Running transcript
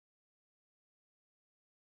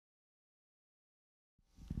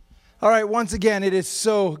All right, once again, it is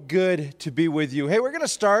so good to be with you. Hey, we're going to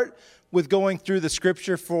start with going through the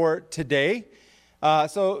scripture for today.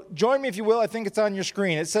 So join me if you will. I think it's on your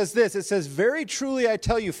screen. It says this. It says, "Very truly I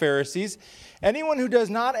tell you, Pharisees, anyone who does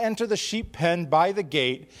not enter the sheep pen by the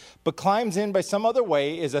gate, but climbs in by some other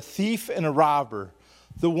way, is a thief and a robber.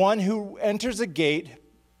 The one who enters by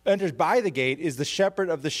the gate, is the shepherd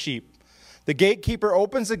of the sheep. The gatekeeper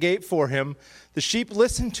opens the gate for him. The sheep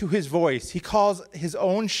listen to his voice. He calls his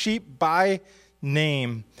own sheep by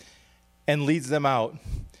name and leads them out.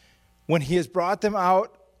 When he has brought them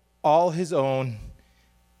out, all his own,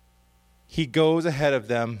 he goes ahead of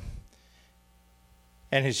them,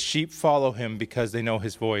 and his sheep follow him because they know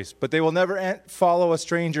his voice. But they will never follow a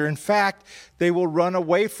stranger. In fact, they will run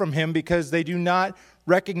away from him because they do not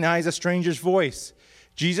recognize a stranger's voice."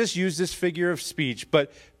 Jesus used this figure of speech,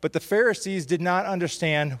 but the Pharisees did not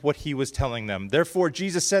understand what he was telling them. Therefore,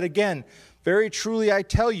 Jesus said again, "Very truly I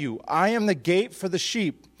tell you, I am the gate for the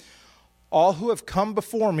sheep. All who have come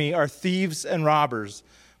before me are thieves and robbers,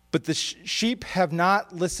 but the sheep have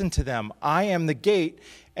not listened to them. I am the gate,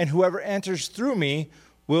 and whoever enters through me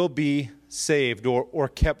will be saved," or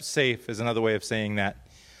kept safe is another way of saying that.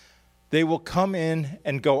 "They will come in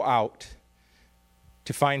and go out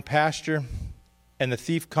to find pasture, and the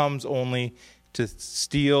thief comes only to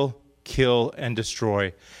steal, kill, and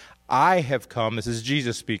destroy. I have come," this is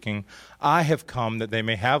Jesus speaking, "I have come that they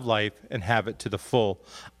may have life and have it to the full.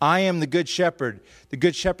 I am the good shepherd. The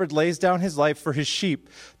good shepherd lays down his life for his sheep.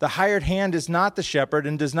 The hired hand is not the shepherd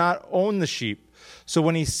and does not own the sheep. So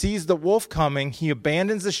when he sees the wolf coming, he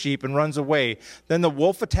abandons the sheep and runs away. Then the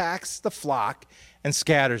wolf attacks the flock and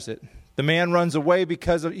scatters it. The man runs away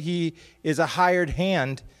because he is a hired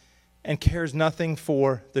hand and cares nothing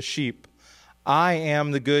for the sheep. I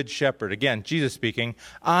am the good shepherd." Again, Jesus speaking,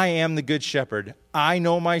 "I am the good shepherd. I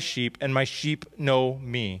know my sheep, and my sheep know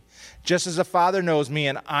me. Just as the Father knows me,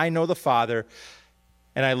 and I know the Father,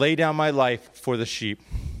 and I lay down my life for the sheep.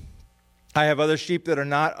 I have other sheep that are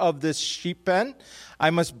not of this sheep pen. I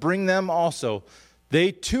must bring them also.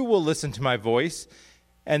 They too will listen to my voice,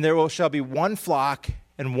 and there shall be one flock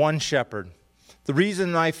and one shepherd. The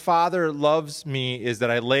reason my Father loves me is that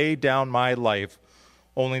I lay down my life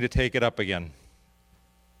only to take it up again.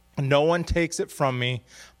 No one takes it from me,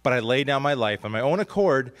 but I lay down my life. On my own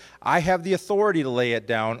accord, I have the authority to lay it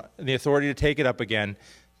down, the authority to take it up again.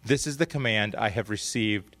 This is the command I have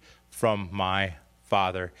received from my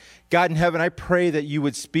Father." God in heaven, I pray that you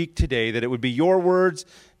would speak today, that it would be your words,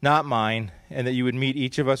 not mine, and that you would meet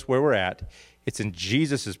each of us where we're at. It's in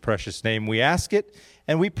Jesus' precious name we ask it,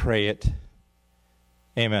 and we pray it.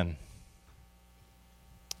 Amen.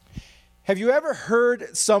 Have you ever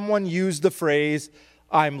heard someone use the phrase,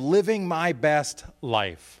 "I'm living my best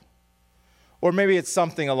life"? Or maybe it's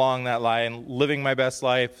something along that line, living my best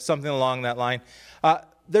life, something along that line.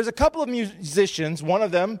 There's a couple of musicians, one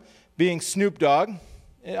of them being Snoop Dogg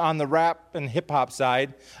on the rap and hip-hop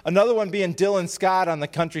side, another one being Dylan Scott on the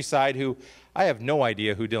country side, who I have no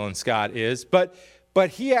idea who Dylan Scott is, but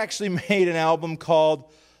he actually made an album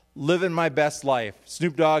called "Living My Best Life."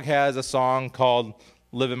 Snoop Dogg has a song called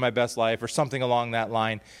 "Living My Best Life" or something along that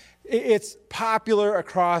line. It's popular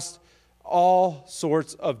across all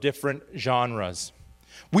sorts of different genres.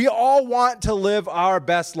 We all want to live our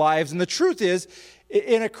best lives, and the truth is,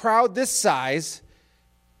 in a crowd this size,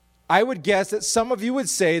 I would guess that some of you would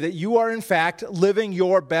say that you are in fact living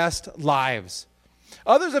your best lives.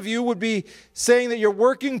 Others of you would be saying that you're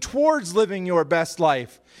working towards living your best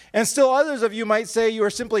life. And still others of you might say you are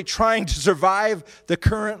simply trying to survive the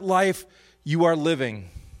current life you are living.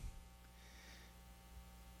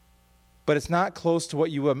 But it's not close to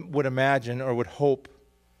what you would imagine or would hope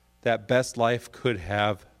that best life could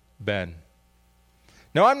have been.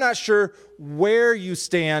 Now, I'm not sure where you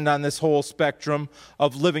stand on this whole spectrum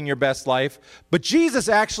of living your best life, but Jesus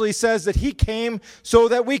actually says that he came so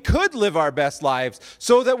that we could live our best lives,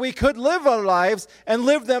 so that we could live our lives and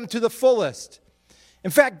live them to the fullest.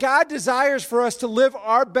 In fact, God desires for us to live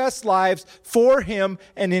our best lives for him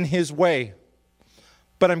and in his way.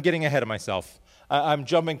 But I'm getting ahead of myself. I'm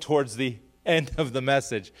jumping towards the end of the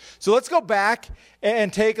message. So let's go back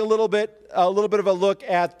and take a little bit of a look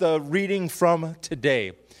at the reading from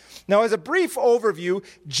today. Now, as a brief overview,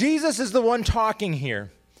 Jesus is the one talking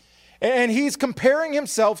here. And he's comparing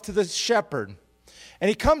himself to the shepherd. And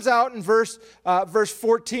he comes out in verse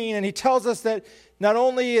 14, and he tells us that not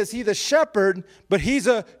only is he the shepherd, but he's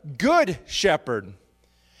a good shepherd.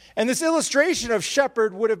 And this illustration of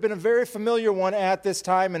shepherd would have been a very familiar one at this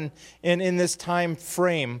time and in this time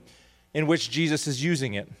frame in which Jesus is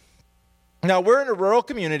using it. Now, we're in a rural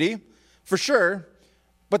community, for sure,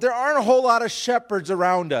 but there aren't a whole lot of shepherds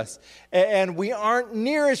around us, and we aren't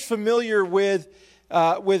near as familiar with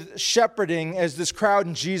shepherding as this crowd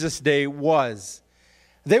in Jesus' day was.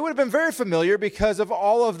 They would have been very familiar because of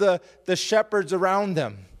all of the shepherds around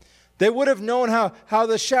them. They would have known how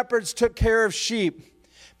the shepherds took care of sheep,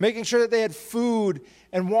 making sure that they had food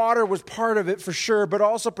and water was part of it for sure, but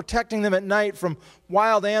also protecting them at night from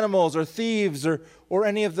wild animals or thieves or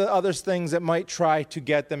any of the other things that might try to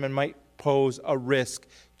get them and might pose a risk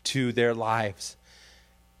to their lives.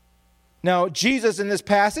 Now, Jesus in this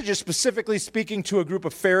passage is specifically speaking to a group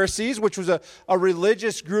of Pharisees, which was a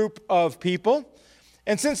religious group of people.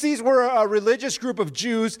 And since these were a religious group of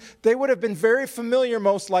Jews, they would have been very familiar,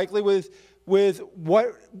 most likely, with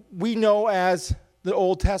what we know as the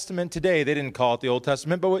Old Testament today. They didn't call it the Old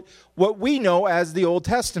Testament, but what we know as the Old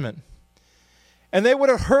Testament. And they would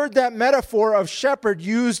have heard that metaphor of shepherd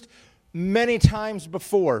used many times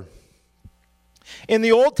before. In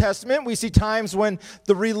the Old Testament, we see times when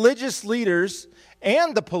the religious leaders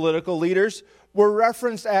and the political leaders were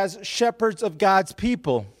referenced as shepherds of God's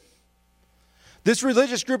people. This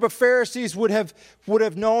religious group of Pharisees would have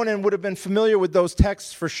known and would have been familiar with those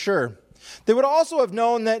texts for sure. They would also have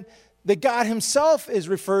known that God himself is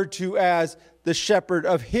referred to as the shepherd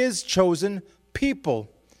of his chosen people.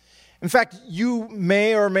 In fact, you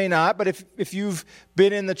may or may not, but if you've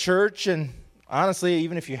been in the church, and honestly,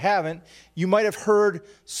 even if you haven't, you might have heard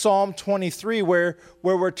Psalm 23 where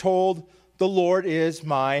we're told, the Lord is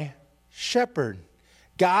my shepherd.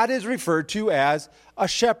 God is referred to as a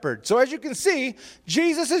shepherd. So as you can see,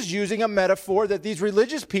 Jesus is using a metaphor that these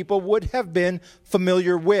religious people would have been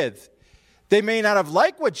familiar with. They may not have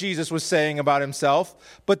liked what Jesus was saying about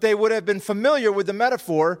himself, but they would have been familiar with the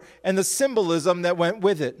metaphor and the symbolism that went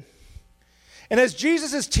with it. And as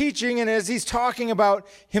Jesus is teaching and as he's talking about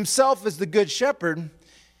himself as the good shepherd,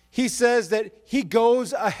 he says that he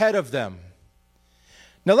goes ahead of them.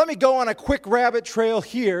 Now let me go on a quick rabbit trail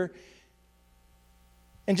here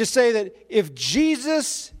and just say that if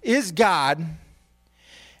Jesus is God,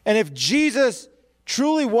 and if Jesus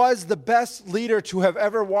truly was the best leader to have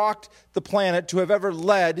ever walked the planet, to have ever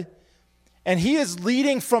led, and he is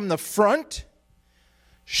leading from the front,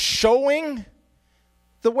 showing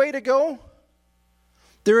the way to go,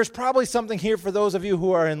 there is probably something here for those of you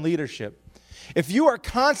who are in leadership. If you are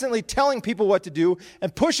constantly telling people what to do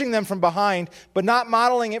and pushing them from behind, but not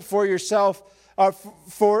modeling it for yourself,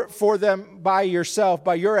 for them by yourself,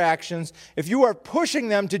 by your actions, if you are pushing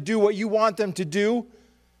them to do what you want them to do,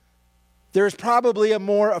 there is probably a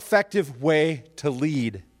more effective way to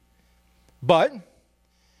lead. But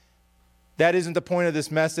that isn't the point of this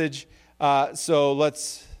message, so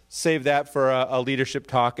let's save that for a leadership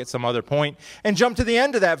talk at some other point. And jump to the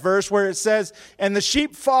end of that verse where it says, "And the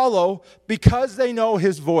sheep follow because they know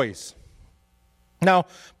his voice." Now,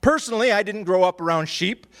 personally, I didn't grow up around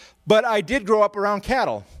sheep, but I did grow up around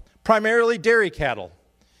cattle, primarily dairy cattle.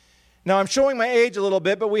 Now, I'm showing my age a little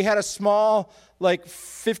bit, but we had a small, like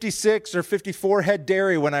 56 or 54 head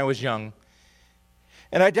dairy when I was young.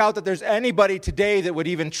 And I doubt that there's anybody today that would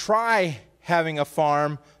even try having a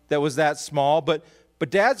farm that was that small, but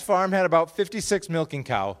Dad's farm had about 56 milking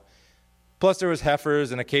cow. Plus there was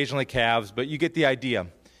heifers and occasionally calves, but you get the idea.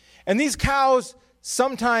 And these cows,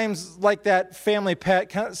 sometimes like that family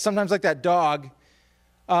pet, sometimes like that dog,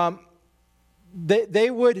 they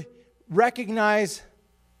would recognize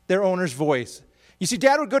their owner's voice. You see,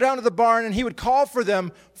 Dad would go down to the barn and he would call for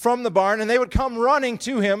them from the barn, and they would come running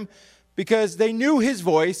to him because they knew his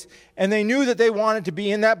voice and they knew that they wanted to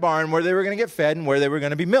be in that barn where they were going to get fed and where they were going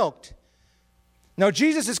to be milked. Now,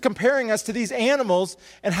 Jesus is comparing us to these animals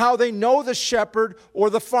and how they know the shepherd or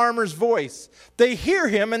the farmer's voice. They hear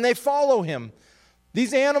him and they follow him.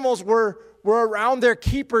 These animals were around their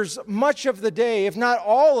keepers much of the day, if not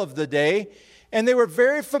all of the day, and they were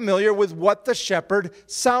very familiar with what the shepherd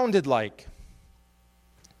sounded like.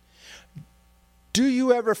 Do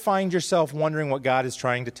you ever find yourself wondering what God is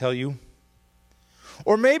trying to tell you?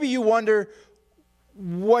 Or maybe you wonder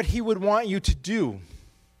what he would want you to do.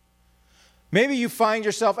 Maybe you find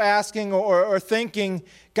yourself asking or thinking,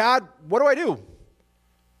 God, what do I do?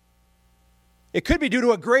 It could be due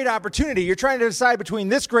to a great opportunity. You're trying to decide between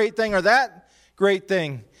this great thing or that great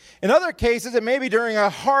thing. In other cases, it may be during a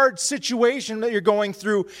hard situation that you're going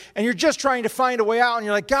through, and you're just trying to find a way out, and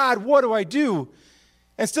you're like, God, what do I do?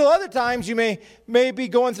 And still other times you may be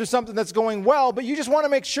going through something that's going well, but you just want to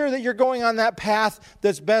make sure that you're going on that path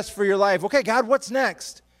that's best for your life. Okay, God, what's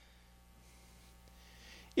next?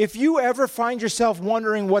 If you ever find yourself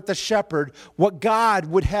wondering what the shepherd, what God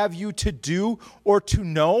would have you to do or to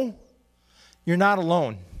know, you're not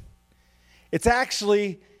alone. It's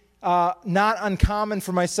actually not uncommon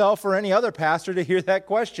for myself or any other pastor to hear that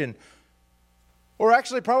question. Or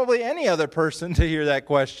actually probably any other person to hear that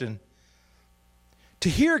question. To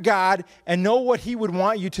hear God and know what He would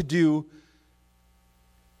want you to do,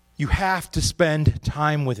 you have to spend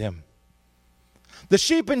time with Him. The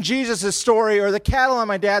sheep in Jesus' story, or the cattle on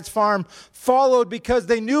my dad's farm, followed because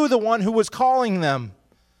they knew the one who was calling them.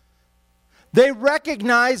 They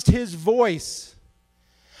recognized His voice.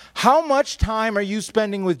 How much time are you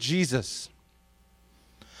spending with Jesus?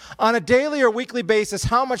 On a daily or weekly basis,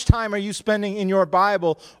 how much time are you spending in your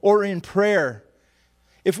Bible or in prayer?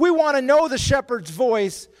 If we want to know the shepherd's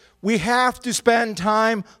voice, we have to spend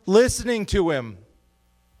time listening to Him.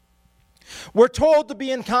 We're told to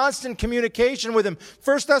be in constant communication with Him.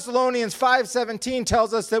 1 Thessalonians 5:17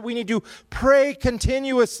 tells us that we need to pray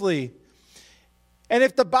continuously. And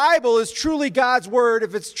if the Bible is truly God's Word,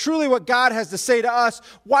 if it's truly what God has to say to us,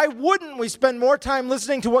 why wouldn't we spend more time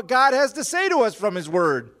listening to what God has to say to us from His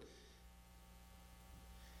Word?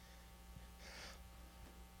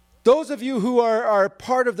 Those of you who are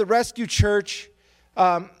part of the Rescue Church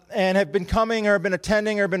and have been coming or been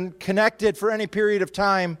attending or been connected for any period of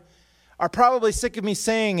time are probably sick of me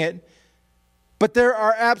saying it, but there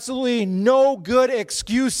are absolutely no good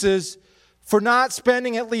excuses for not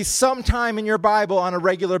spending at least some time in your Bible on a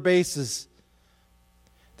regular basis.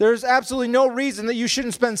 There's absolutely no reason that you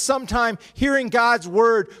shouldn't spend some time hearing God's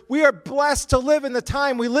Word. We are blessed to live in the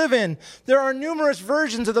time we live in. There are numerous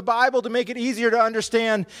versions of the Bible to make it easier to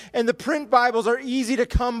understand, and the print Bibles are easy to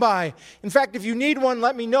come by. In fact, if you need one,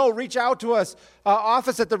 let me know. Reach out to us,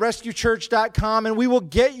 office@therescuechurch.com, and we will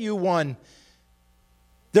get you one.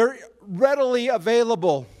 They're readily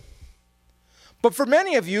available. But for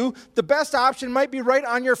many of you, the best option might be right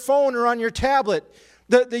on your phone or on your tablet.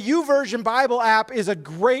 The YouVersion Bible app is a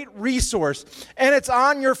great resource, and it's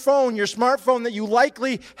on your phone, your smartphone that you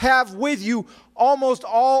likely have with you almost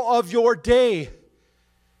all of your day.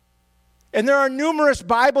 And there are numerous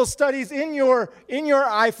Bible studies in your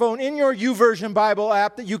iPhone, in your YouVersion Bible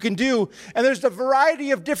app that you can do, and there's a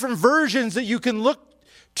variety of different versions that you can look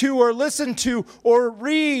to or listen to or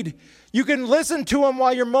read. You can listen to them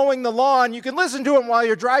while you're mowing the lawn. You can listen to them while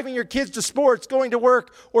you're driving your kids to sports, going to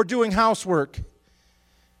work, or doing housework.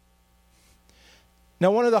 Now,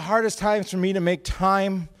 one of the hardest times for me to make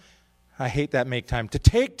time, I hate that make time, to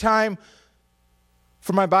take time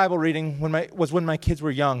for my Bible reading was when my kids were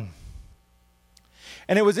young.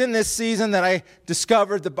 And it was in this season that I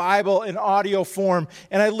discovered the Bible in audio form,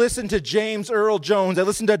 and I listened to James Earl Jones. I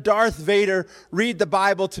listened to Darth Vader read the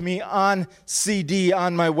Bible to me on CD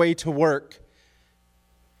on my way to work.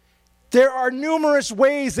 There are numerous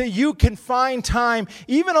ways that you can find time,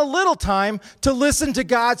 even a little time, to listen to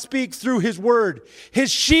God speak through His Word.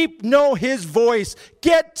 His sheep know His voice.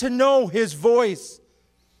 Get to know His voice.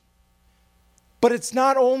 But it's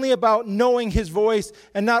not only about knowing His voice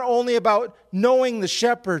and not only about knowing the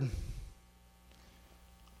shepherd.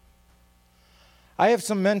 I have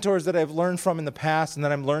some mentors that I've learned from in the past and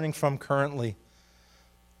that I'm learning from currently.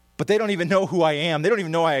 But they don't even know who I am. They don't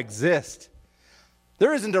even know I exist.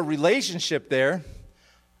 There isn't a relationship there.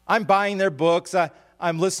 I'm buying their books.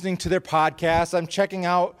 I'm listening to their podcasts. I'm checking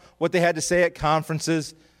out what they had to say at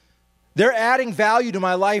conferences. They're adding value to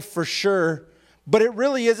my life for sure, but it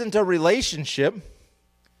really isn't a relationship.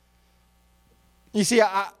 You see,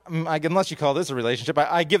 unless you call this a relationship,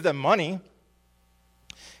 I give them money,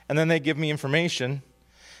 and then they give me information.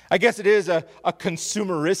 I guess it is a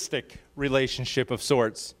consumeristic relationship of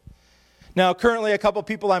sorts. Now, currently, a couple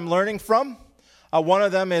people I'm learning from. One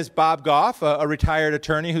of them is Bob Goff, a retired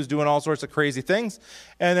attorney who's doing all sorts of crazy things,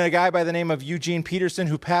 and then a guy by the name of Eugene Peterson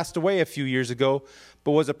who passed away a few years ago,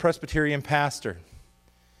 but was a Presbyterian pastor.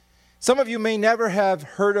 Some of you may never have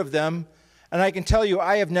heard of them, and I can tell you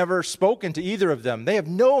I have never spoken to either of them. They have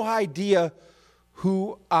no idea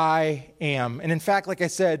who I am. And in fact, like I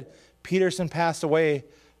said, Peterson passed away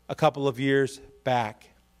a couple of years back.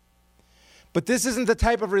 But this isn't the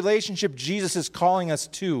type of relationship Jesus is calling us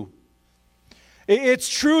to. It's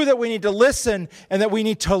true that we need to listen and that we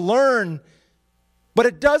need to learn, but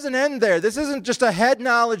it doesn't end there. This isn't just a head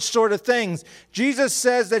knowledge sort of thing. Jesus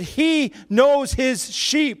says that He knows His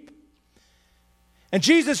sheep. And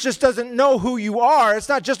Jesus just doesn't know who you are. It's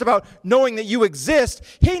not just about knowing that you exist.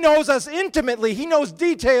 He knows us intimately. He knows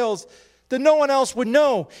details that no one else would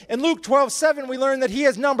know. In Luke 12:7, we learn that He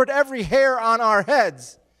has numbered every hair on our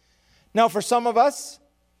heads. Now, for some of us,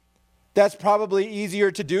 that's probably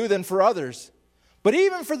easier to do than for others. But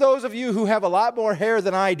even for those of you who have a lot more hair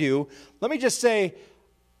than I do, let me just say,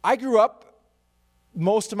 I grew up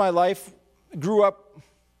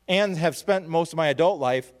and have spent most of my adult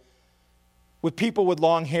life with people with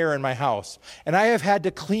long hair in my house. And I have had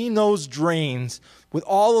to clean those drains with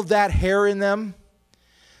all of that hair in them.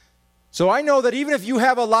 So I know that even if you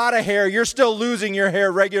have a lot of hair, you're still losing your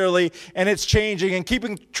hair regularly and it's changing. And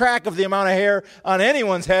keeping track of the amount of hair on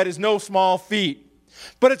anyone's head is no small feat.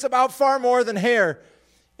 But it's about far more than hair.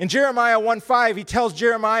 In Jeremiah 1:5, he tells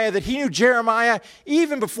Jeremiah that he knew Jeremiah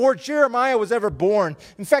even before Jeremiah was ever born.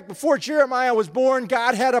 In fact, before Jeremiah was born,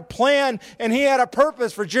 God had a plan and he had a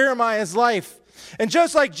purpose for Jeremiah's life. And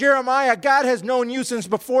just like Jeremiah, God has known you since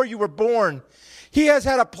before you were born. He has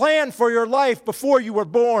had a plan for your life before you were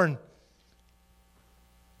born.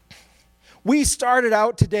 We started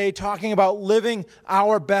out today talking about living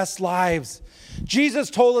our best lives. Jesus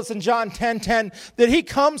told us in John 10:10 that he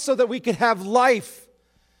comes so that we could have life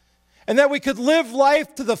and that we could live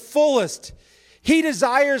life to the fullest. He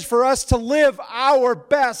desires for us to live our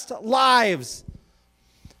best lives.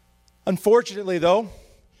 Unfortunately, though,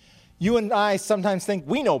 you and I sometimes think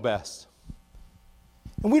we know best.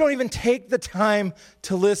 And we don't even take the time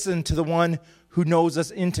to listen to the one who knows us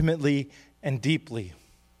intimately and deeply.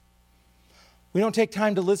 We don't take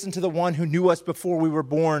time to listen to the one who knew us before we were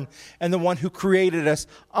born and the one who created us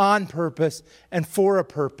on purpose and for a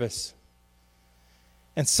purpose.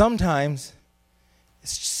 And sometimes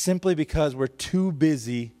it's simply because we're too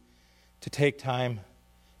busy to take time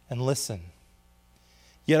and listen.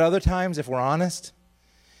 Yet other times, if we're honest,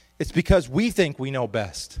 it's because we think we know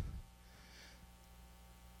best.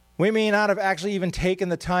 We may not have actually even taken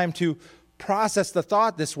the time to process the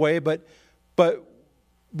thought this way, but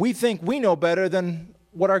we think we know better than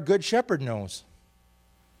what our good shepherd knows.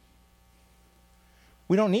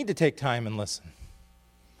 We don't need to take time and listen.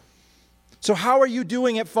 So how are you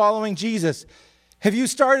doing at following Jesus? Have you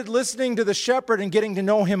started listening to the shepherd and getting to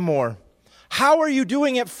know him more? How are you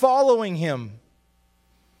doing at following him?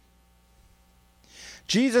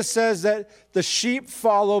 Jesus says that the sheep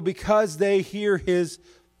follow because they hear his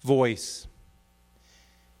voice.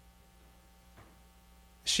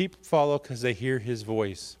 Sheep follow because they hear his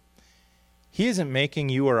voice. He isn't making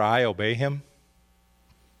you or I obey him.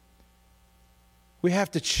 We have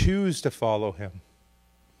to choose to follow him.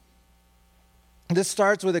 This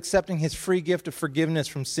starts with accepting his free gift of forgiveness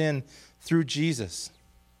from sin through Jesus.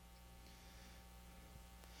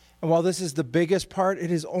 And while this is the biggest part,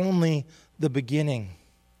 it is only the beginning.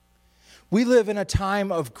 We live in a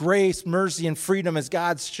time of grace, mercy, and freedom as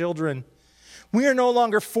God's children. We are no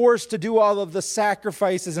longer forced to do all of the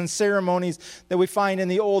sacrifices and ceremonies that we find in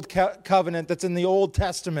the Old Covenant, that's in the Old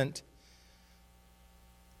Testament.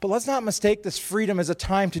 But let's not mistake this freedom as a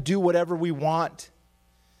time to do whatever we want.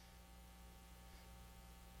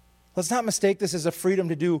 Let's not mistake this as a freedom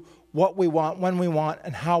to do what we want, when we want,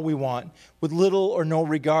 and how we want, with little or no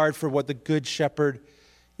regard for what the Good Shepherd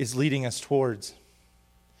is leading us towards.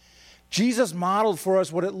 Jesus modeled for us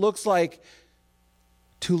what it looks like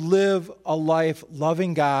to live a life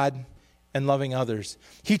loving God and loving others.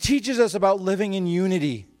 He teaches us about living in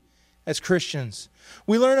unity as Christians.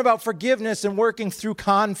 We learn about forgiveness and working through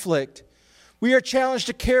conflict. We are challenged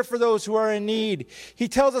to care for those who are in need. He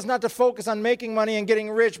tells us not to focus on making money and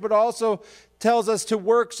getting rich, but also tells us to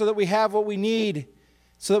work so that we have what we need,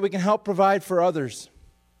 so that we can help provide for others.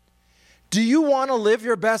 Do you want to live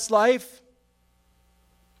your best life?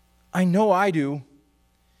 I know I do.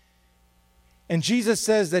 And Jesus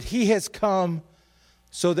says that he has come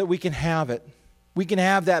so that we can have it. We can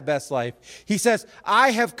have that best life. He says,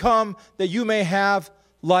 I have come that you may have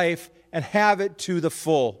life and have it to the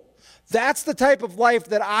full. That's the type of life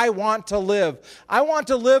that I want to live. I want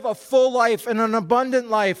to live a full life and an abundant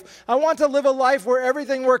life. I want to live a life where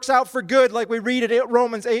everything works out for good, like we read at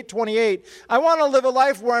Romans 8:28. I want to live a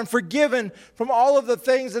life where I'm forgiven from all of the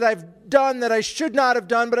things that I've done that I should not have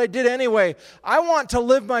done, but I did anyway. I want to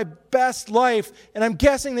live my best life, and I'm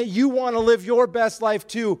guessing that you want to live your best life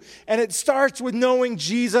too. And it starts with knowing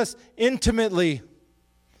Jesus intimately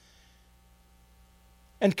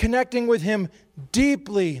and connecting with him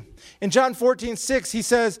deeply. In John 14:6, he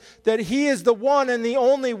says that he is the one and the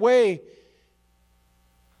only way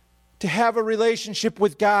to have a relationship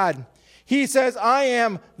with God. He says, I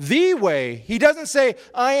am the way. He doesn't say,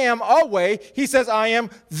 I am a way. He says, I am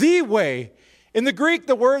the way. In the Greek,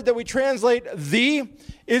 the word that we translate the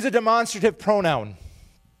is a demonstrative pronoun.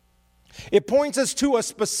 It points us to a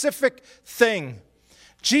specific thing.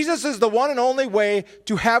 Jesus is the one and only way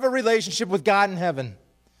to have a relationship with God in heaven.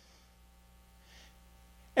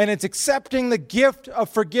 And it's accepting the gift of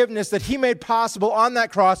forgiveness that he made possible on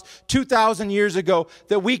that cross 2,000 years ago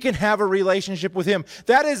that we can have a relationship with him.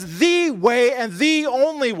 That is the way and the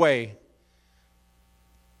only way.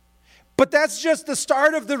 But that's just the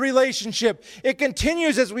start of the relationship. It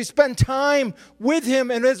continues as we spend time with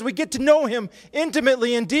him and as we get to know him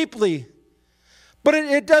intimately and deeply. But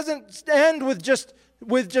it doesn't end with just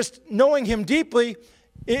knowing him deeply.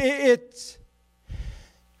 It's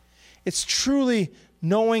truly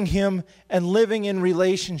knowing him and living in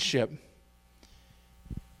relationship.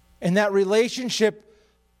 And that relationship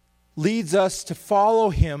leads us to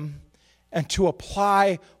follow him and to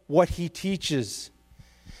apply what he teaches.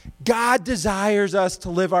 God desires us to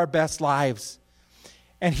live our best lives.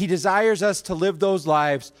 And he desires us to live those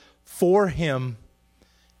lives for him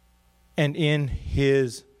and in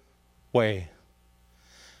his way.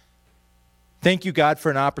 Thank you, God, for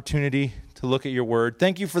an opportunity to look at your word.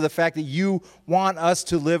 Thank you for the fact that you want us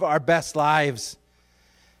to live our best lives.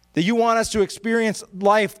 That you want us to experience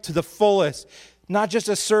life to the fullest. Not just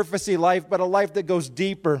a surfacey life, but a life that goes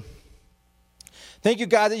deeper. Thank you,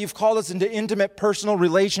 God, that you've called us into intimate personal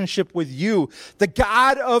relationship with you, the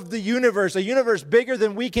God of the universe, a universe bigger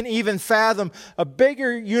than we can even fathom, a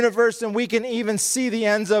bigger universe than we can even see the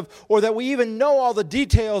ends of, or that we even know all the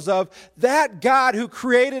details of. That God who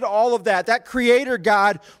created all of that creator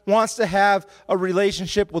God wants to have a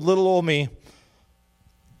relationship with little old me.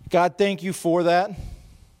 God, thank you for that.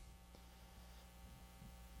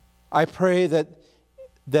 I pray that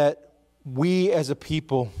we as a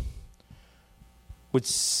people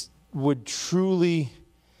would truly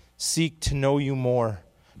seek to know you more.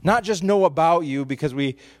 Not just know about you because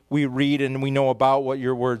we read and we know about what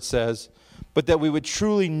your word says, but that we would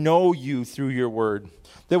truly know you through your word.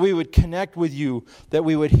 That we would connect with you, that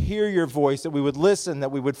we would hear your voice, that we would listen,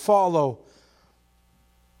 that we would follow.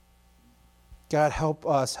 God, help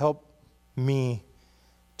us, help me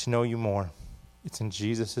to know you more. It's in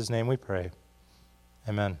Jesus' name we pray.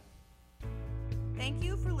 Amen. Thank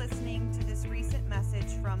you for listening to this recent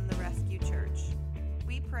message from the Rescue Church.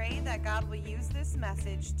 We pray that God will use this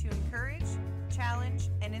message to encourage, challenge,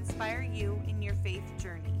 and inspire you in your faith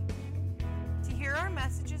journey. To hear our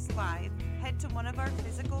messages live, head to one of our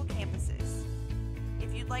physical campuses.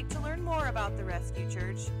 If you'd like to learn more about the Rescue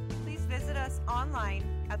Church, please visit us online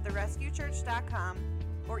at therescuechurch.com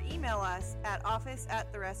or email us at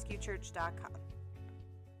office@therescuechurch.com.